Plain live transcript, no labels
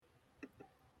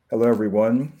Hello,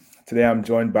 everyone. Today I'm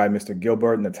joined by Mr.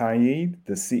 Gilbert Natanyi,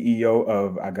 the CEO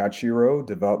of AGACIRO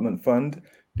Development Fund,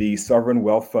 the sovereign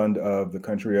wealth fund of the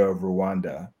country of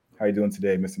Rwanda. How are you doing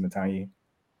today, Mr. Natanyi?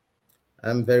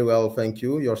 I'm very well, thank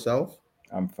you. Yourself?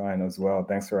 I'm fine as well.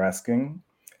 Thanks for asking.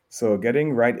 So,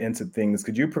 getting right into things,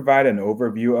 could you provide an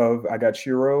overview of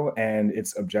AGACIRO and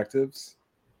its objectives?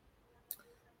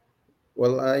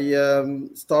 Well, I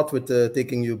start with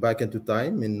taking you back into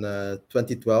time in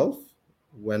 2012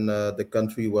 when the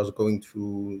country was going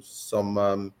through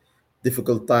some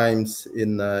difficult times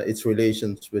in its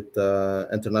relations with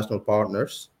international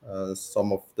partners.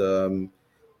 Some of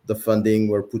the funding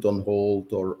were put on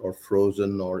hold or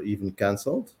frozen or even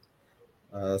canceled.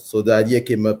 So the idea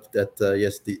came up that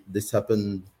yes, this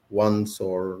happened once,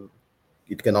 or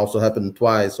it can also happen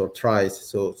twice or thrice.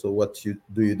 So what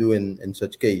do you do in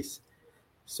such case?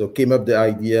 So came up the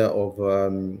idea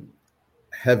of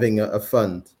having a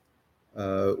fund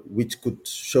which could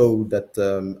show that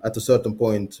at a certain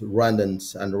point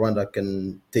Rwandans and Rwanda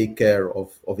can take care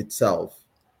of itself.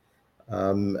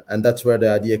 And that's where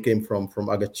the idea came from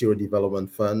Agaciro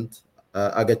Development Fund.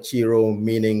 Agaciro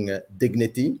meaning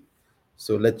dignity.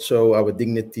 So let's show our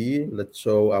dignity, let's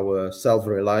show our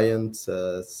self-reliance,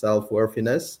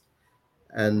 self-worthiness.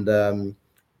 And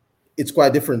it's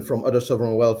quite different from other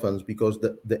sovereign wealth funds because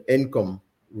the income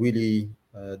really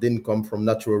didn't come from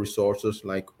natural resources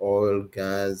like oil,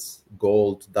 gas,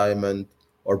 gold, diamond,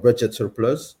 or budget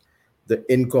surplus. The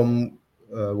income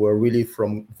were really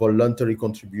from voluntary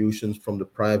contributions from the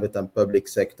private and public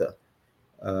sector,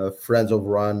 Friends of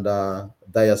Rwanda,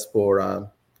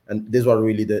 diaspora, and these were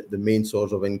really the main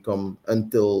source of income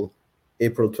until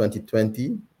April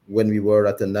 2020, when we were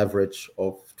at an average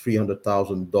of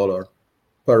 $300,000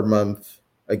 per month.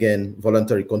 Again,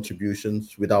 voluntary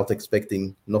contributions without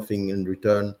expecting nothing in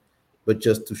return, but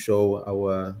just to show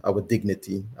our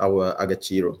dignity, our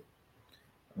agachiro.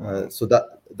 Wow. So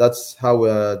that's how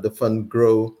the fund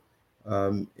grew.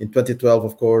 In 2012,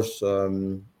 of course,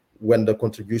 when the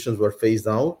contributions were phased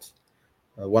out,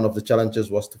 one of the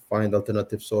challenges was to find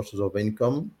alternative sources of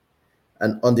income.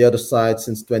 And on the other side,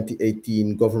 since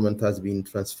 2018, government has been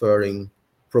transferring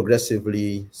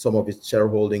progressively some of its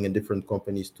shareholding in different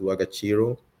companies to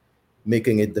Agaciro,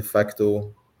 making it de facto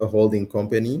a holding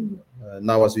company.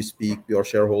 Now, as we speak, we are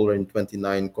shareholder in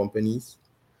 29 companies.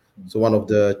 So one of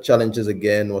the challenges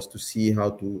again was to see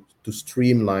how to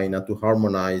streamline and to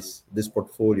harmonize this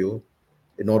portfolio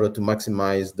in order to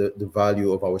maximize the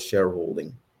value of our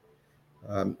shareholding.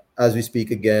 As we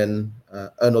speak again,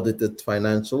 unaudited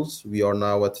financials, we are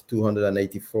now at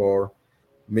 284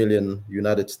 million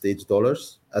United States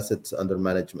dollars assets under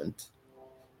management,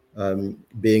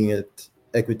 being it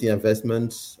equity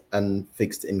investments and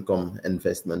fixed income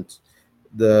investments.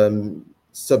 The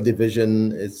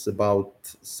subdivision is about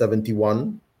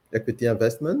 71 equity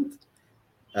investment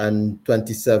and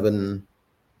 27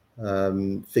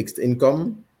 fixed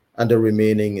income, and the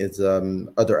remaining is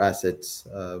other assets,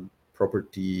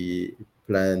 property,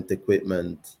 plant,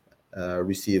 equipment,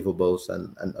 receivables,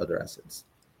 and other assets.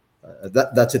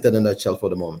 That's it in a nutshell for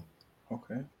the moment.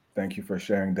 Okay. Thank you for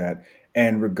sharing that.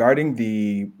 And regarding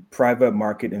the private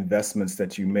market investments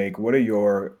that you make, what are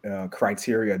your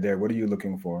criteria there? What are you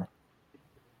looking for?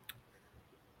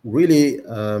 Really,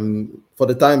 for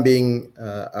the time being,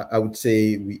 I would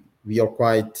say we are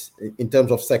quite, in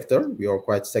terms of sector, we are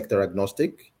quite sector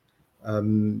agnostic.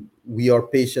 We are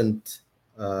patient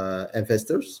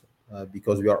investors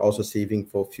because we are also saving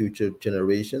for future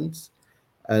generations.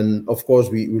 And of course,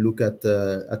 we look at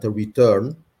a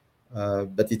return,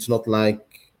 but it's not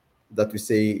like that we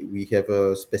say we have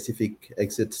a specific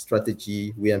exit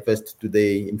strategy. We invest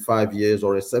today, in 5 years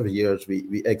or 7 years,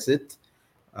 we exit.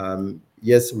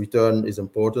 Yes, return is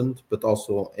important, but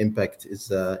also impact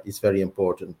is very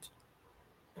important.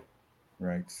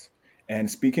 Right. And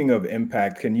speaking of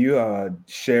impact, can you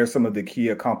share some of the key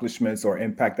accomplishments or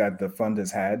impact that the fund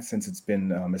has had since it's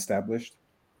been established?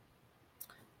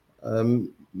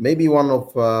 Maybe one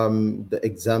of the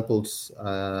examples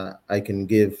I can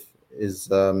give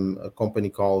is a company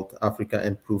called Africa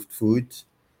Improved Food,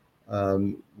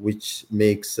 which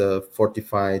makes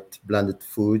fortified blended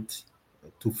food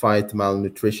to fight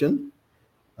malnutrition.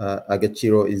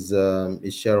 Agaciro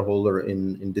is shareholder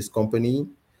in this company,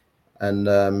 and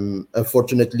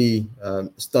unfortunately,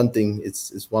 stunting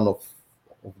is one of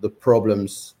the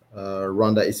problems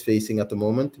Rwanda is facing at the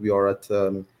moment. We are at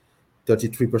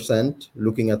 33%,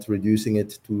 looking at reducing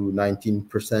it to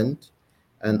 19%,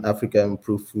 and Africa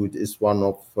Improved Food is one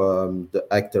of the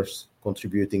actors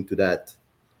contributing to that.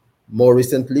 More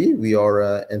recently, we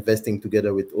are investing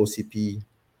together with OCP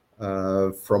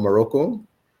from Morocco.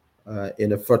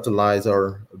 in a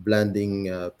fertilizer blending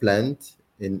plant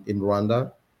in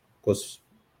Rwanda, because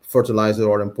fertilizer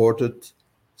are imported,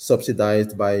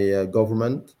 subsidized by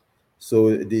government.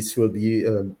 So this will be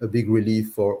a big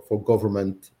relief for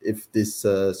government if these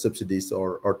subsidies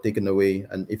are taken away,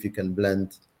 and if you can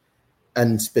blend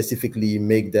and specifically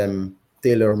make them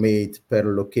tailor-made per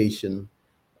location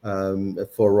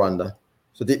for Rwanda.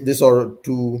 So these are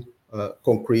two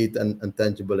concrete and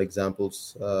tangible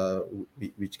examples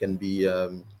which can be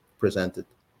presented.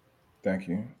 Thank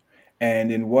you.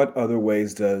 And in what other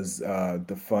ways does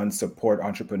the fund support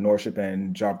entrepreneurship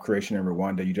and job creation in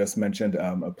Rwanda? You just mentioned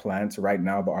a plant right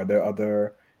now, but are there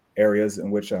other areas in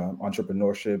which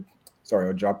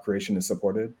or job creation is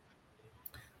supported?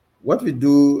 What we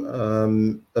do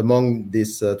among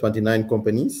these 29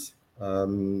 companies,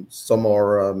 some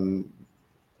are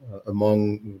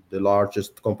among the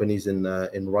largest companies in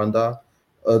Rwanda,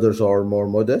 others are more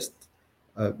modest.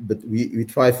 But we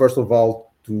try, first of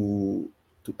all, to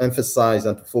emphasize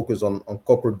and to focus on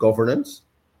corporate governance,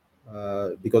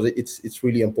 because it's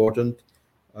really important.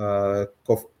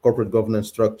 Corporate governance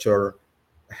structure,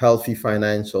 healthy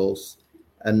financials,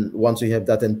 and once you have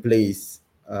that in place,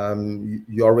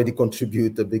 you already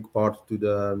contribute a big part to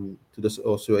the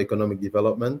socio-economic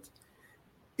development.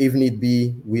 If need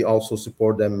be, we also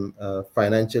support them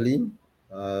financially,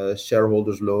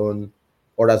 shareholders loan,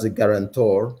 or as a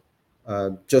guarantor,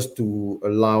 just to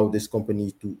allow this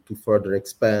company to further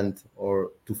expand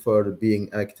or to further being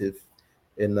active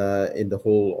in the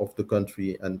whole of the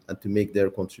country, and to make their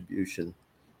contribution.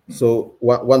 So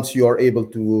once you are able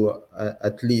to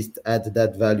at least add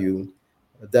that value,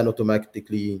 then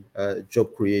automatically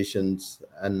job creations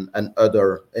and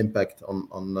other impact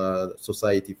on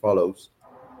society follows.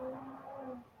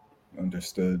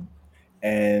 Understood.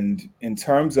 And in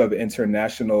terms of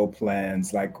international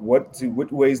plans, like what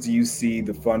ways do you see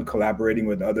the fund collaborating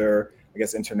with other, I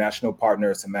guess, international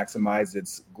partners to maximize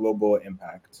its global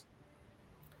impact?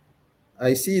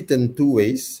 I see it in two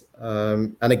ways.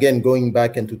 And again, going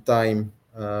back into time,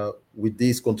 with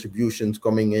these contributions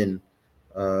coming in,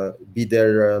 be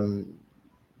there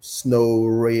snow,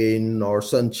 rain, or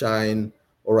sunshine,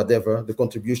 or whatever, the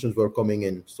contributions were coming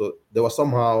in. So there was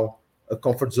somehow a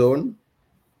comfort zone.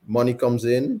 Money comes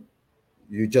in,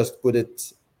 you just put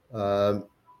it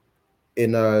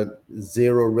in a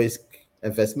zero risk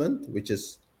investment, which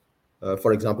is,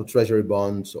 for example, treasury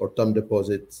bonds or term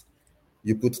deposits.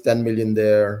 You put 10 million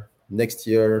there. Next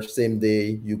year, same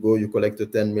day, you go, you collect the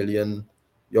 10 million,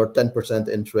 your 10%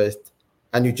 interest,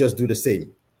 and you just do the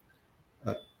same.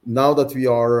 Now that we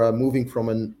are moving from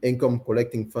an income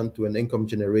collecting fund to an income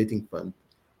generating fund,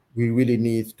 we really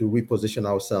need to reposition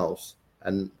ourselves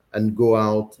and go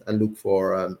out and look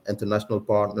for international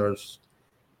partners,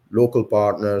 local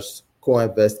partners,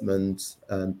 co-investments,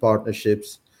 and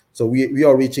partnerships. So we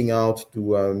are reaching out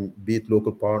to be it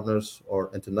local partners or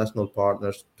international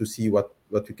partners to see what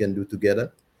we can do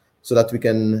together, so that we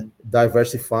can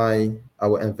diversify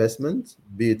our investment,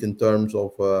 be it in terms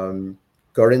of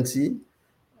currency,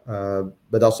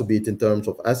 but also be it in terms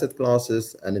of asset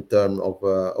classes and in terms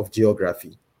of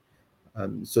geography.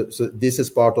 So this is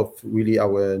part of really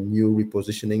our new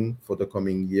repositioning for the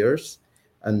coming years,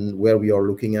 and where we are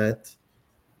looking at.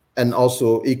 And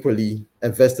also equally,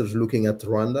 investors looking at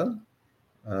Rwanda.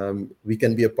 We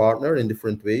can be a partner in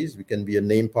different ways. We can be a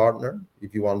name partner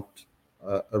if you want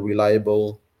a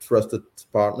reliable, trusted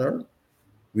partner.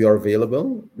 We are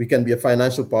available. We can be a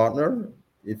financial partner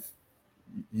if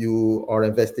you are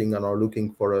investing and are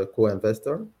looking for a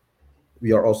co-investor.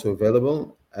 We are also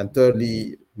available. And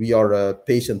thirdly, we are a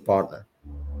patient partner.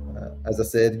 As I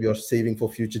said, we are saving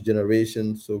for future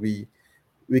generations. So we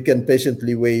can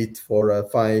patiently wait for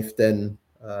 5, 10,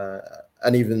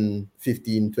 and even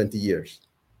 15, 20 years.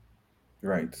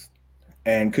 Right.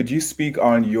 And could you speak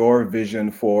on your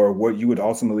vision for what you would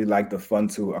ultimately like the fund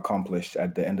to accomplish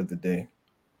at the end of the day?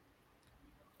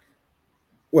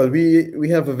 Well, we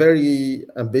have a very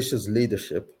ambitious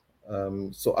leadership.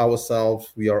 So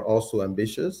ourselves, we are also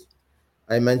ambitious.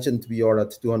 I mentioned we are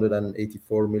at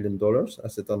 $284 million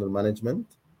asset under management.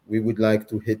 We would like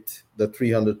to hit the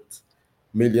 300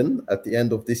 million at the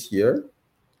end of this year,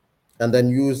 and then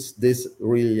use this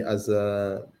really as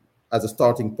a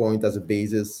starting point, as a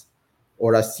basis,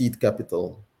 or as seed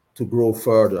capital to grow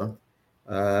further,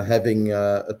 having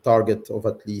a target of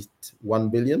at least 1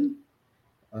 billion,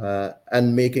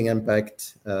 and making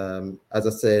impact, as I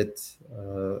said,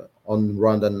 on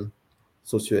Rwandan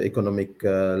socioeconomic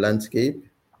landscape.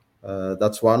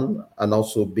 That's one, and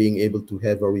also being able to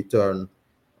have a return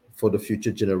for the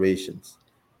future generations.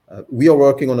 We are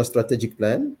working on a strategic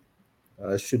plan.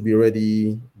 should be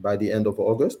ready by the end of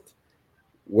August,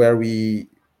 where we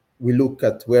look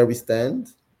at where we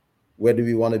stand, where do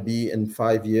we want to be in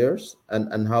 5 years,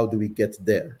 and how do we get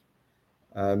there.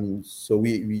 So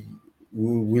we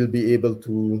will be able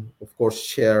to, of course,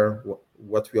 share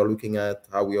what we are looking at,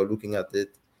 how we are looking at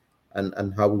it,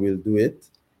 and how we will do it.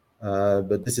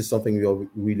 But this is something we are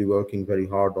really working very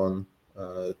hard on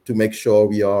to make sure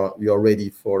we are ready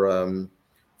for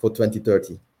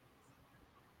 2030.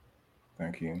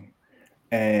 Thank you.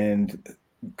 And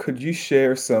could you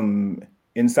share some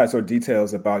insights or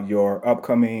details about your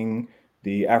upcoming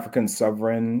the African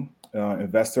Sovereign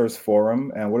Investors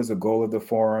Forum, and what is the goal of the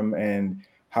forum, and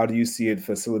how do you see it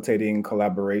facilitating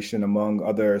collaboration among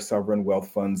other sovereign wealth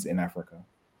funds in Africa?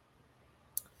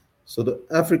 So the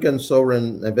African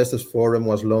Sovereign Investors Forum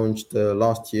was launched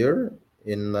last year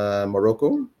in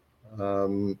Morocco.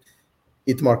 Um,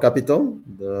 Itmar Capital,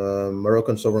 the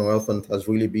Moroccan Sovereign Wealth Fund, has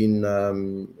really been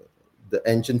the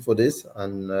engine for this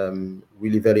and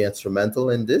really very instrumental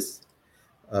in this.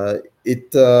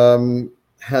 It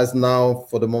has now,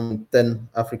 for the moment, 10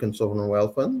 African Sovereign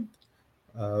Wealth Funds.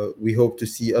 We hope to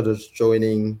see others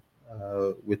joining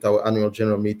with our annual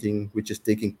general meeting, which is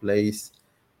taking place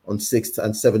on 6th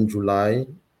and 7th July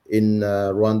in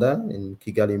Rwanda, in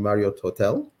Kigali Marriott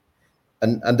Hotel.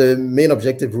 And the main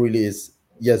objective really is,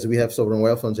 yes, we have sovereign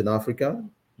wealth funds in Africa,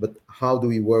 but how do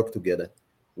we work together?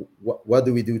 What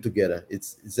do we do together?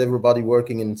 Is everybody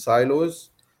working in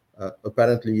silos?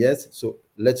 Apparently, yes. So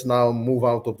let's now move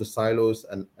out of the silos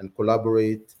and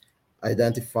collaborate,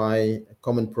 identify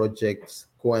common projects,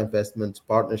 co-investments,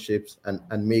 partnerships,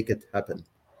 and make it happen.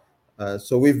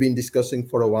 So we've been discussing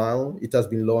for a while. It has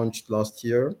been launched last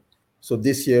year. So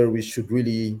this year we should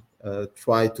really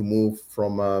try to move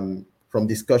from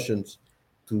discussions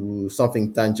to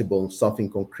something tangible, something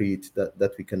concrete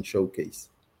that we can showcase.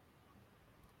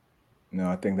 No,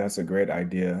 I think that's a great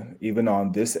idea. Even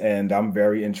on this end, I'm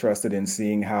very interested in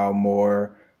seeing how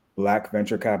more Black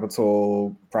venture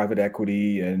capital, private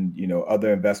equity, and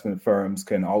other investment firms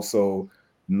can also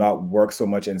not work so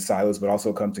much in silos, but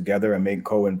also come together and make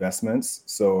co-investments.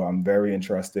 So I'm very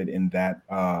interested in that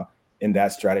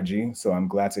strategy. So I'm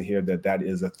glad to hear that that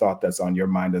is a thought that's on your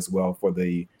mind as well for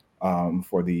the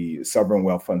sovereign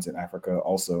wealth funds in Africa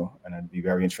also, and I'd be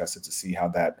very interested to see how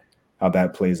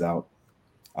that plays out.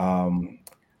 Um,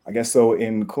 I guess so.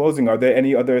 In closing, are there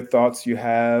any other thoughts you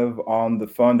have on the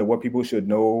fund or what people should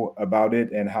know about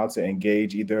it and how to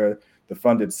engage either the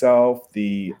fund itself,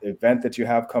 the event that you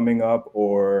have coming up,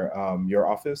 or your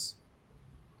office?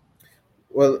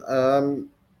 Well,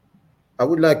 I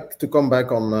would like to come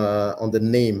back on the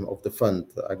name of the fund,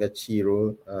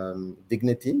 Agaciro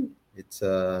Dignity. It's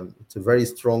a very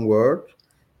strong word.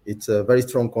 It's a very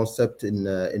strong concept in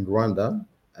Rwanda,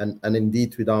 and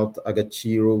indeed, without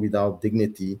Agaciro, without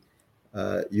dignity,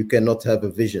 you cannot have a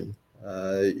vision.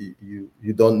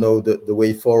 You don't know the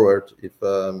way forward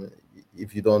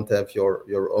if you don't have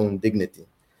your own dignity.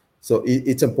 So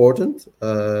it's important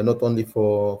not only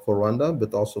for Rwanda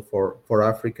but also for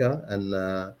Africa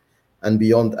and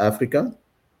beyond Africa.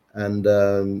 And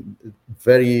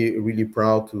very really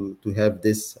proud to have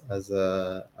this as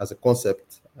a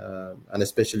concept and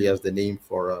especially as the name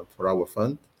for our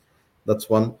fund. That's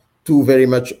one. Two, very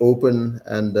much open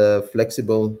and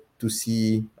flexible to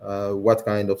see what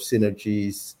kind of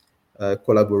synergies,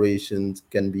 collaborations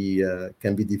can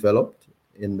be developed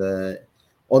in the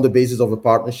on the basis of a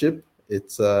partnership.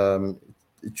 It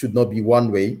should not be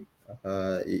one way.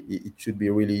 It should be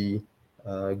really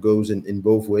goes in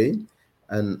both way,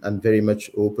 and very much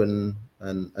open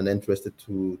and interested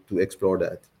to explore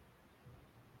that.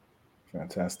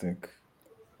 Fantastic.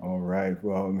 All right.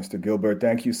 Well, Mr. Gilbert,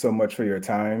 thank you so much for your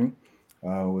time.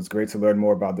 It was great to learn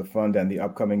more about the fund and the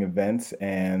upcoming events,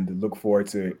 and look forward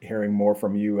to hearing more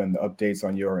from you and the updates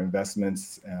on your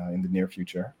investments in the near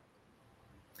future.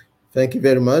 Thank you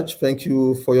very much. Thank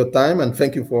you for your time, and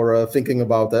thank you for thinking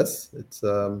about us. It's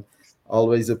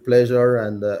always a pleasure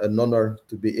and an honor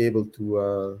to be able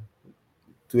to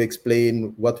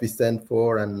explain what we stand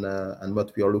for and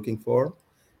what we are looking for.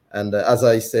 And as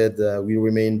I said, we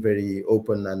remain very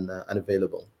open and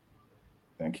available.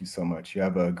 Thank you so much. You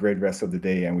have a great rest of the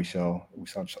day, and we shall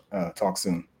talk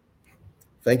soon.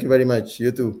 Thank you very much.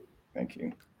 You too. Thank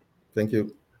you. Thank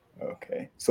you. Okay. So